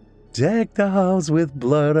singing, "Deck the halls with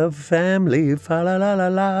blood of family, fa la la la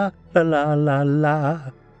la, la la la la."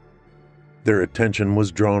 Their attention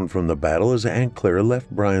was drawn from the battle as Aunt Clara left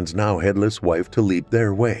Brian's now headless wife to leap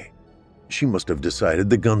their way. She must have decided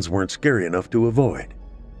the guns weren't scary enough to avoid.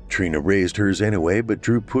 Trina raised hers anyway, but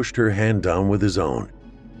Drew pushed her hand down with his own.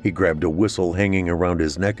 He grabbed a whistle hanging around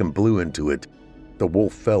his neck and blew into it. The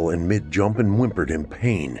wolf fell in mid-jump and whimpered in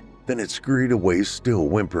pain. Then it scurried away, still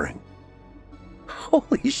whimpering.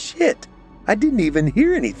 "Holy shit! I didn't even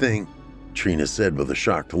hear anything," Trina said with a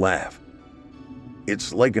shocked laugh.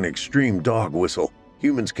 "It's like an extreme dog whistle.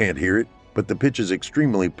 Humans can't hear it, but the pitch is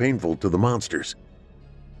extremely painful to the monsters."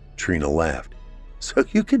 Trina laughed. "So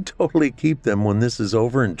you can totally keep them when this is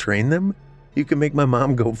over and train them? You can make my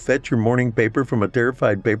mom go fetch your morning paper from a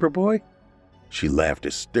terrified paperboy?" She laughed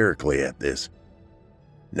hysterically at this.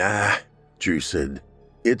 "Nah," Drew said.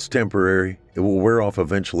 It's temporary. It will wear off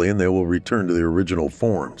eventually and they will return to their original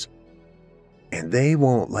forms. And they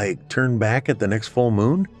won't, turn back at the next full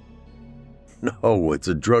moon? No, it's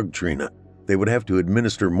a drug, Trina. They would have to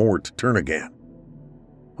administer more to turn again.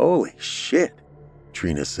 Holy shit,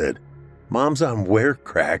 Trina said. Mom's on wear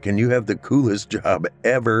crack and you have the coolest job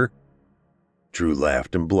ever. Drew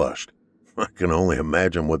laughed and blushed. I can only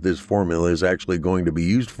imagine what this formula is actually going to be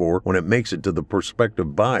used for when it makes it to the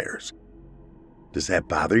prospective buyers. Does that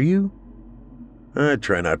bother you? I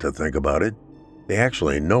try not to think about it. They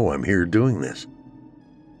actually know I'm here doing this.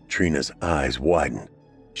 Trina's eyes widened.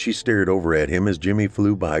 She stared over at him as Jimmy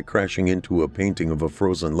flew by, crashing into a painting of a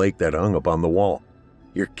frozen lake that hung upon the wall.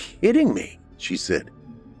 You're kidding me, she said.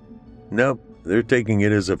 Nope, they're taking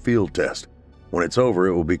it as a field test. When it's over,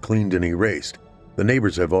 it will be cleaned and erased. The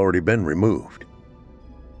neighbors have already been removed.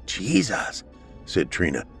 Jesus, said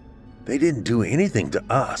Trina. They didn't do anything to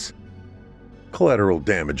us. Collateral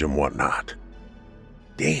damage and whatnot.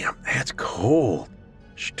 Damn, that's cold.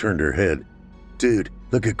 She turned her head. Dude,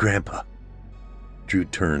 look at Grandpa. Drew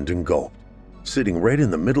turned and gulped. Sitting right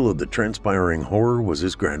in the middle of the transpiring horror was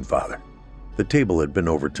his grandfather. The table had been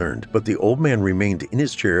overturned, but the old man remained in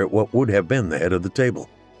his chair at what would have been the head of the table.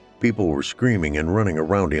 People were screaming and running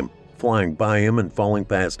around him, flying by him and falling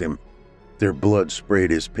past him. Their blood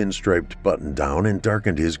sprayed his pinstriped button-down and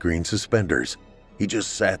darkened his green suspenders. He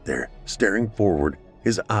just sat there, staring forward,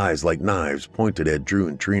 his eyes like knives pointed at Drew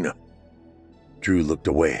and Trina. Drew looked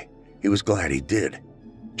away. He was glad he did.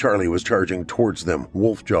 Charlie was charging towards them,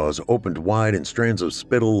 wolf jaws opened wide and strands of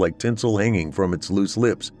spittle like tinsel hanging from its loose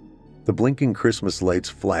lips. The blinking Christmas lights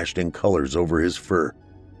flashed in colors over his fur.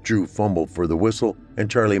 Drew fumbled for the whistle, and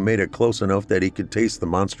Charlie made it close enough that he could taste the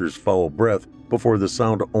monster's foul breath before the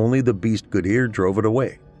sound only the beast could hear drove it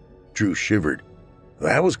away. Drew shivered.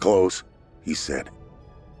 That was close, he said.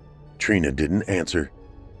 Trina didn't answer.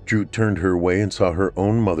 Drew turned her way and saw her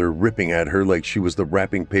own mother ripping at her like she was the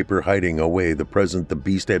wrapping paper hiding away the present the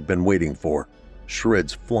beast had been waiting for,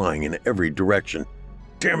 shreds flying in every direction.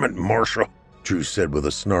 Damn it, Marcia, Drew said with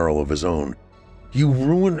a snarl of his own. You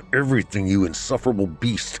ruin everything, you insufferable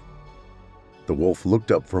beast. The wolf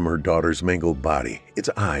looked up from her daughter's mangled body, its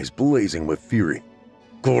eyes blazing with fury.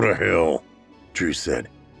 Go to hell, Drew said.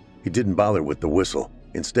 He didn't bother with the whistle.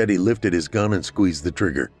 Instead, he lifted his gun and squeezed the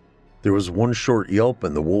trigger. There was one short yelp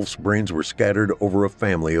and the wolf's brains were scattered over a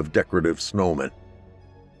family of decorative snowmen.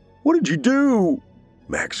 What did you do?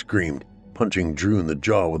 Max screamed, punching Drew in the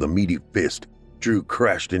jaw with a meaty fist. Drew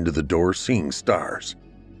crashed into the door, seeing stars.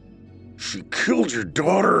 She killed your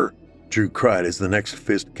daughter, Drew cried as the next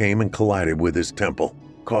fist came and collided with his temple,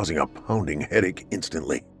 causing a pounding headache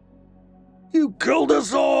instantly. You killed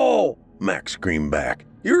us all, Max screamed back.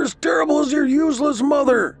 You're as terrible as your useless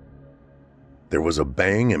mother. There was a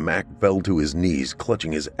bang and Mac fell to his knees,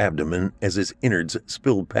 clutching his abdomen as his innards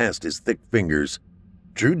spilled past his thick fingers.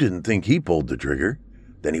 Drew didn't think he pulled the trigger.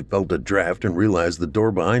 Then he felt a draft and realized the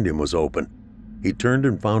door behind him was open. He turned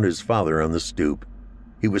and found his father on the stoop.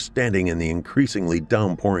 He was standing in the increasingly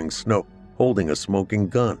downpouring snow, holding a smoking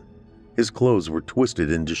gun. His clothes were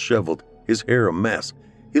twisted and disheveled, his hair a mess.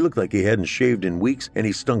 He looked like he hadn't shaved in weeks, and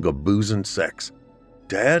he stunk of booze and sex.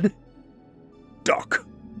 Dad? Duck!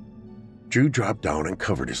 Drew dropped down and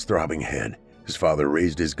covered his throbbing head. His father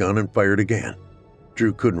raised his gun and fired again.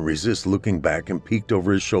 Drew couldn't resist looking back and peeked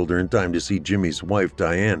over his shoulder in time to see Jimmy's wife,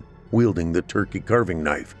 Diane, wielding the turkey carving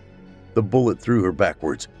knife. The bullet threw her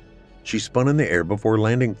backwards. She spun in the air before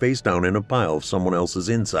landing face down in a pile of someone else's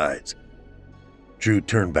insides. Drew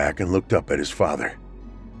turned back and looked up at his father.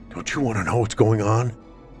 Don't you want to know what's going on?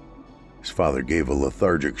 His father gave a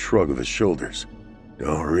lethargic shrug of his shoulders.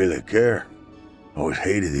 Don't really care. Always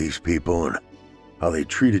hated these people and how they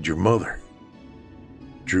treated your mother.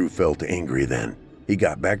 Drew felt angry then. He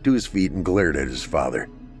got back to his feet and glared at his father.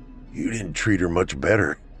 You didn't treat her much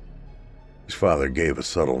better. His father gave a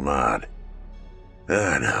subtle nod.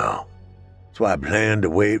 I know. That's why I planned to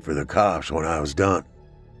wait for the cops when I was done.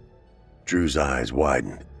 Drew's eyes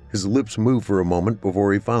widened. His lips moved for a moment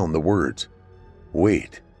before he found the words.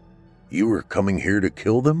 Wait, you were coming here to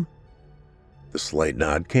kill them? The slight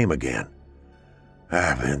nod came again.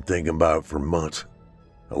 I've been thinking about it for months.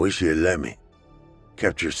 I wish you'd let me.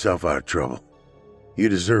 Kept yourself out of trouble. You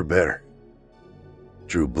deserve better.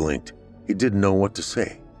 Drew blinked. He didn't know what to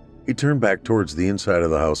say. He turned back towards the inside of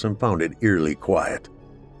the house and found it eerily quiet.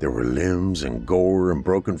 There were limbs and gore and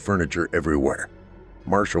broken furniture everywhere.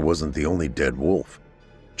 Marcia wasn't the only dead wolf.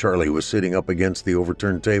 Charlie was sitting up against the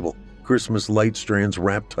overturned table, Christmas light strands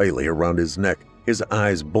wrapped tightly around his neck, his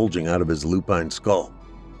eyes bulging out of his lupine skull.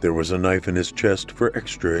 There was a knife in his chest for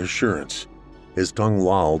extra assurance. His tongue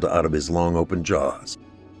lolled out of his long open jaws.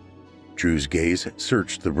 Drew's gaze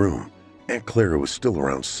searched the room. Aunt Clara was still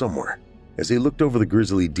around somewhere. As he looked over the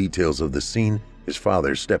grisly details of the scene, his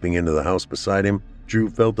father stepping into the house beside him, Drew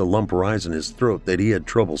felt a lump rise in his throat that he had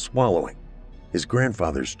trouble swallowing. His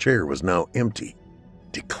grandfather's chair was now empty.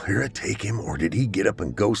 Did Clara take him, or did he get up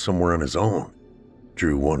and go somewhere on his own?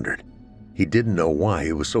 Drew wondered. He didn't know why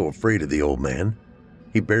he was so afraid of the old man.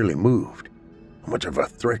 He barely moved. How much of a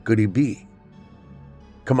threat could he be?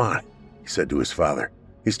 "Come on," he said to his father.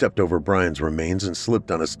 He stepped over Brian's remains and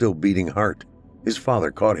slipped on a still beating heart. His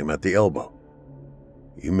father caught him at the elbow.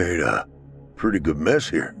 "You made a pretty good mess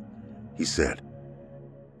here," he said.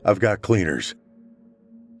 "I've got cleaners."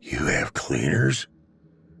 "You have cleaners?"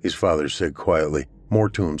 his father said quietly, more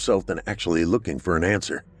to himself than actually looking for an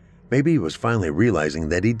answer. Maybe he was finally realizing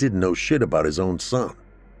that he didn't know shit about his own son.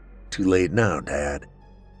 "Too late now, Dad."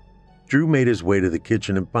 Drew made his way to the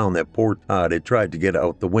kitchen and found that poor Todd had tried to get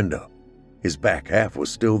out the window. His back half was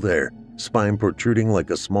still there, spine protruding like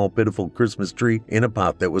a small pitiful Christmas tree in a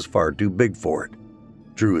pot that was far too big for it.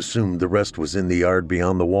 Drew assumed the rest was in the yard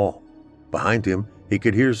beyond the wall. Behind him, he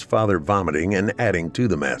could hear his father vomiting and adding to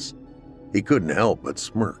the mess. He couldn't help but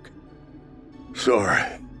smirk. "Sorry,"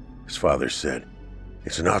 his father said.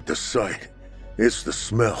 "It's not the sight, it's the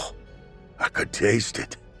smell. I could taste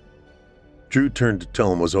it." Drew turned to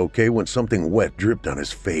tell him it was okay when something wet dripped on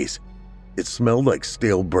his face. It smelled like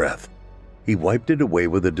stale breath. He wiped it away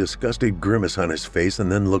with a disgusted grimace on his face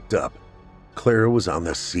and then looked up. Clara was on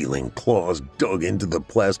the ceiling, claws dug into the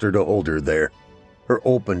plaster to hold her there. Her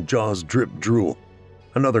open jaws dripped drool.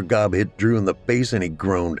 Another gob hit Drew in the face and he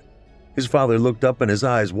groaned. His father looked up and his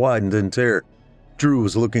eyes widened in terror. Drew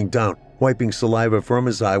was looking down, wiping saliva from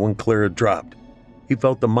his eye when Clara dropped. He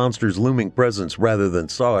felt the monster's looming presence rather than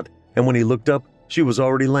saw it, and when he looked up, she was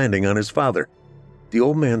already landing on his father. The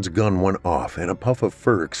old man's gun went off and a puff of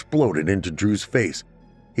fur exploded into Drew's face.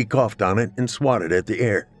 He coughed on it and swatted at the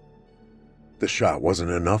air. The shot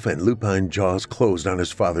wasn't enough and lupine jaws closed on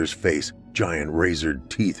his father's face, giant razored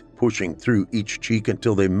teeth pushing through each cheek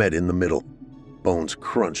until they met in the middle. Bones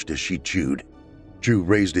crunched as she chewed. Drew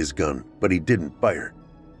raised his gun, but he didn't fire.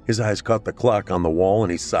 His eyes caught the clock on the wall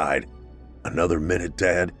and he sighed. "Another minute,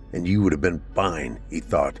 Dad, and you would have been fine," he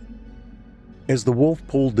thought. As the wolf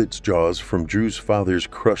pulled its jaws from Drew's father's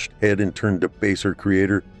crushed head and turned to face her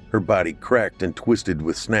creator, her body cracked and twisted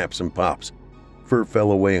with snaps and pops. Fur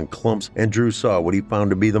fell away in clumps, and Drew saw what he found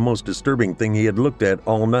to be the most disturbing thing he had looked at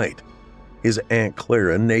all night. His Aunt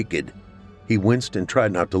Clara naked. He winced and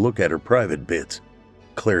tried not to look at her private bits.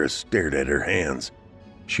 Clara stared at her hands.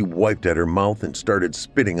 She wiped at her mouth and started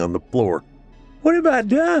spitting on the floor. "What have I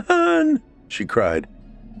done?" she cried.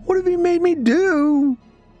 "What have you made me do?"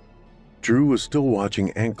 Drew was still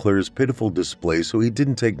watching Aunt Clara's pitiful display, so he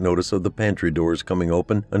didn't take notice of the pantry doors coming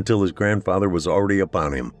open until his grandfather was already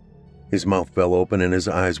upon him. His mouth fell open and his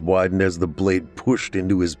eyes widened as the blade pushed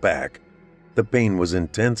into his back. The pain was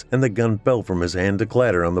intense and the gun fell from his hand to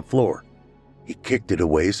clatter on the floor. He kicked it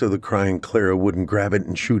away so the crying Clara wouldn't grab it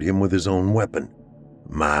and shoot him with his own weapon.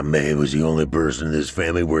 "My May was the only person in this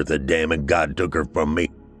family worth a damn, and God took her from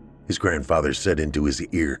me," his grandfather said into his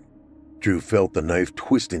ear. Drew felt the knife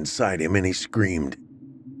twist inside him and he screamed.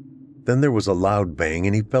 Then there was a loud bang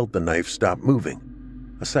and he felt the knife stop moving.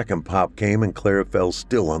 A second pop came and Clara fell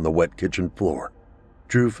still on the wet kitchen floor.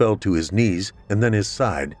 Drew fell to his knees and then his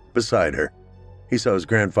side, beside her. He saw his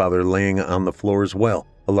grandfather laying on the floor as well,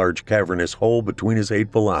 a large cavernous hole between his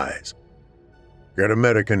hateful eyes. "Get a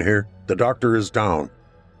medic in here. The doctor is down,"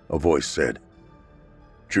 a voice said.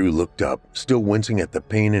 Drew looked up, still wincing at the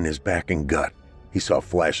pain in his back and gut. He saw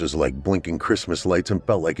flashes like blinking Christmas lights and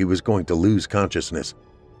felt like he was going to lose consciousness.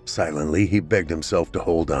 Silently, he begged himself to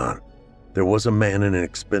hold on. There was a man in an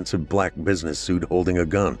expensive black business suit holding a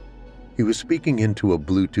gun. He was speaking into a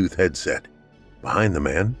Bluetooth headset. Behind the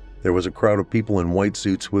man, there was a crowd of people in white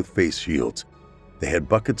suits with face shields. They had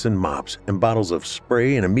buckets and mops and bottles of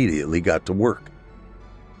spray and immediately got to work.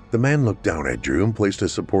 The man looked down at Drew and placed a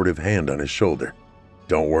supportive hand on his shoulder.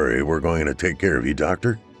 "Don't worry, we're going to take care of you,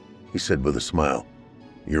 Doctor," he said with a smile.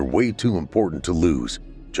 "You're way too important to lose.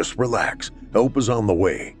 Just relax. Help is on the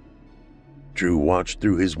way." Drew watched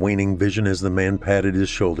through his waning vision as the man patted his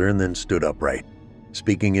shoulder and then stood upright.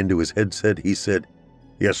 Speaking into his headset, he said,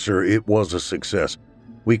 "Yes, sir, it was a success.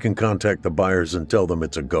 We can contact the buyers and tell them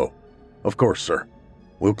it's a go." "Of course, sir.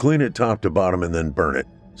 We'll clean it top to bottom and then burn it.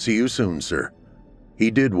 See you soon, sir."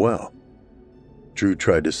 He did well. Drew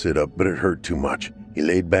tried to sit up, but it hurt too much. He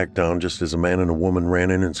laid back down just as a man and a woman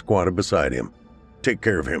ran in and squatted beside him. "Take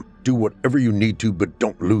care of him. Do whatever you need to, but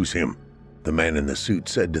don't lose him," the man in the suit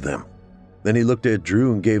said to them. Then he looked at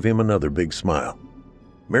Drew and gave him another big smile.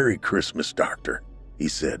 "Merry Christmas, Doctor," he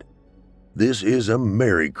said. This is a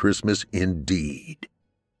Merry Christmas indeed.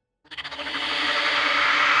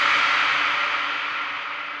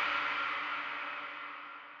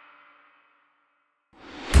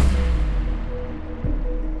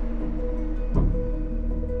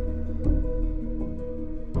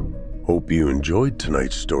 Hope you enjoyed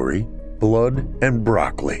tonight's story, Blood and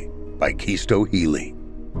Broccoli by Keisto Healy.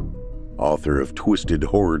 Author of twisted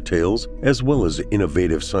horror tales, as well as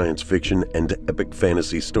innovative science fiction and epic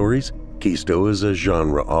fantasy stories, Keisto is a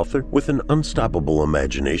genre author with an unstoppable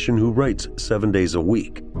imagination who writes 7 days a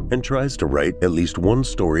week and tries to write at least one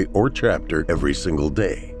story or chapter every single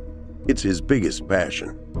day. It's his biggest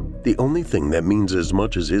passion. The only thing that means as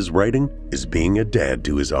much as his writing is being a dad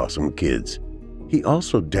to his awesome kids. He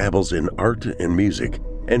also dabbles in art and music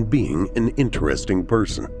and being an interesting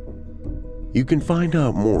person. You can find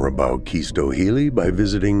out more about Keisto Healy by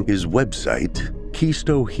visiting his website,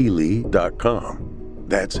 keistohealy.com.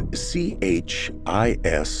 That's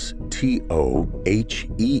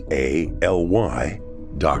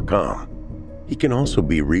CHISTOHEALY.com. He can also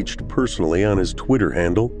be reached personally on his Twitter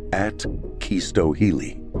handle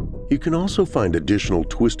 @KeistoHealy. You can also find additional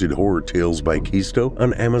twisted horror tales by Keisto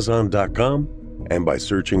on Amazon.com and by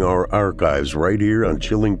searching our archives right here on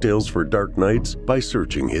Chilling Tales for Dark Nights by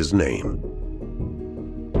searching his name.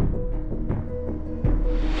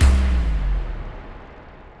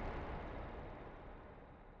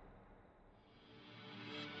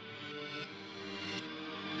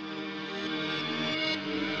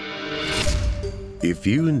 If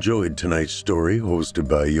you enjoyed tonight's story hosted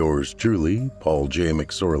by yours truly, Paul J.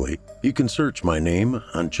 McSorley, you can search my name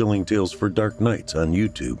on Chilling Tales for Dark Nights on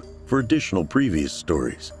YouTube for additional previous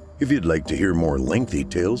stories. If you'd like to hear more lengthy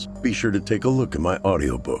tales, be sure to take a look at my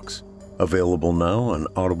audiobooks. Available now on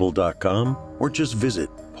audible.com or just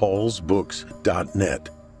visit paulsbooks.net.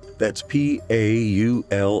 That's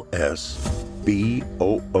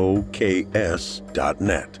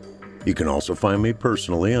PAULSBOOKS.net. You can also find me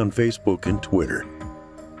personally on Facebook and Twitter.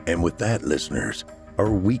 And with that, listeners, our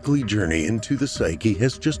weekly journey into the psyche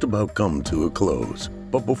has just about come to a close.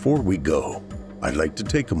 But before we go, I'd like to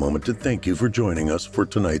take a moment to thank you for joining us for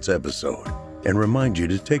tonight's episode and remind you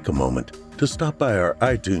to take a moment to stop by our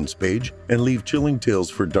iTunes page and leave Chilling Tales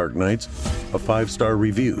for Dark Nights a 5-star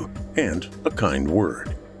review and a kind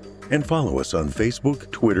word. And follow us on Facebook,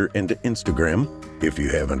 Twitter, and Instagram if you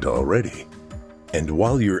haven't already. And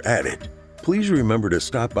while you're at it, please remember to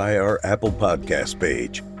stop by our Apple Podcast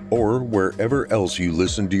page or wherever else you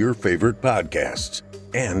listen to your favorite podcasts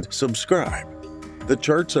and subscribe. The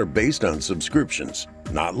charts are based on subscriptions,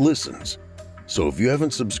 not listens. So if you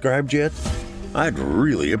haven't subscribed yet, I'd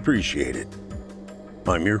really appreciate it.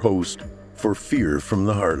 I'm your host for Fear from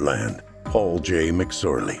the Heartland, Paul J.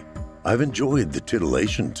 McSorley. I've enjoyed the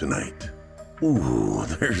titillation tonight. Ooh,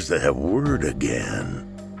 there's that word again.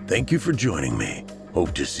 Thank you for joining me.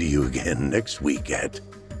 Hope to see you again next week at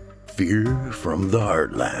Fear from the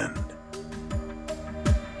Heartland.